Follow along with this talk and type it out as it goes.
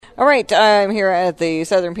All right, I'm here at the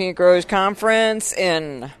Southern Peanut Growers Conference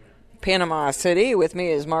in Panama City. With me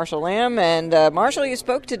is Marshall Lamb, and Marshall, you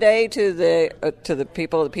spoke today to the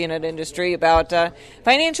people of the peanut industry about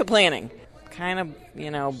financial planning. Kind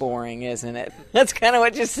of, boring, isn't it? That's kind of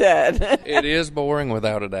what you said. It is boring,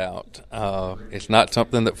 without a doubt. It's not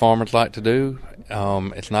something that farmers like to do.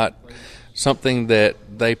 It's not something that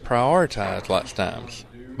they prioritize lots of times,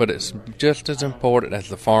 but it's just as important as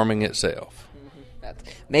the farming itself.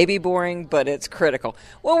 Maybe boring, but it's critical.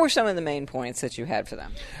 What were some of the main points that you had for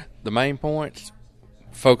them? The main points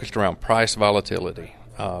focused around price volatility.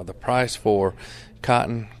 The price for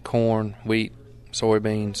cotton, corn, wheat,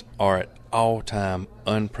 soybeans are at all-time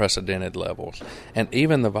unprecedented levels. And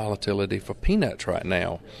even the volatility for peanuts right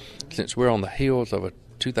now, since we're on the heels of a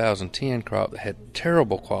 2010 crop that had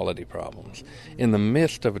terrible quality problems, in the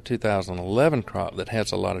midst of a 2011 crop that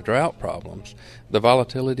has a lot of drought problems, the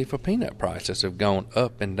volatility for peanut prices have gone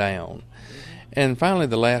up and down. And finally,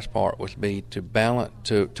 the last part was to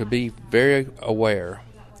be very aware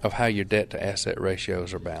of how your debt-to-asset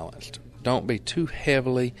ratios are balanced. Don't be too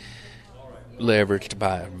heavily leveraged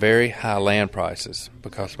by very high land prices,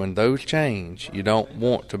 because when those change, you don't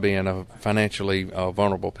want to be in a financially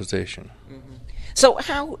vulnerable position. So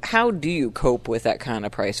how do you cope with that kind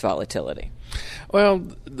of price volatility? Well,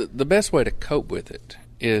 the best way to cope with it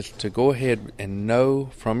is to go ahead and know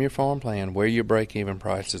from your farm plan where your break-even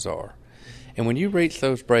prices are. And when you reach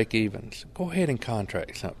those break-evens, go ahead and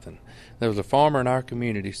contract something. There was a farmer in our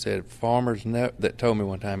community that told me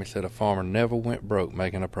one time, he said, a farmer never went broke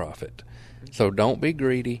making a profit. So don't be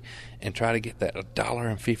greedy and try to get that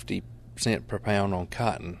 $1.50 per pound on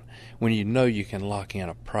cotton when you know you can lock in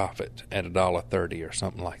a profit at $1.30 or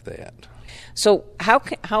something like that. So how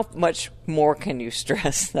much more can you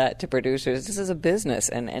stress that to producers? This is a business,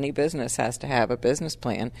 and any business has to have a business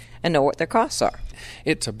plan and know what their costs are.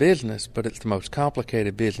 It's a business, but it's the most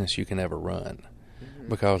complicated business you can ever run,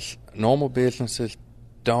 because normal businesses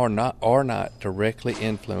are not directly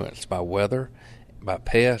influenced by weather, by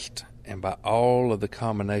pests, and by all of the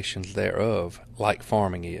combinations thereof, like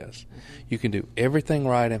farming is. You can do everything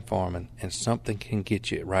right in farming, and something can get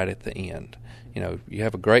you right at the end. You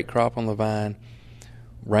have a great crop on the vine,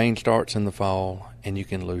 rain starts in the fall, and you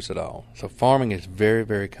can lose it all. So farming is very,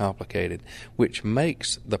 very complicated, which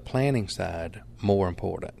makes the planning side more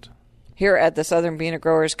important. Here at the Southern Peanut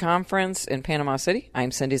Growers Conference in Panama City,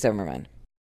 I'm Cindy Zimmerman.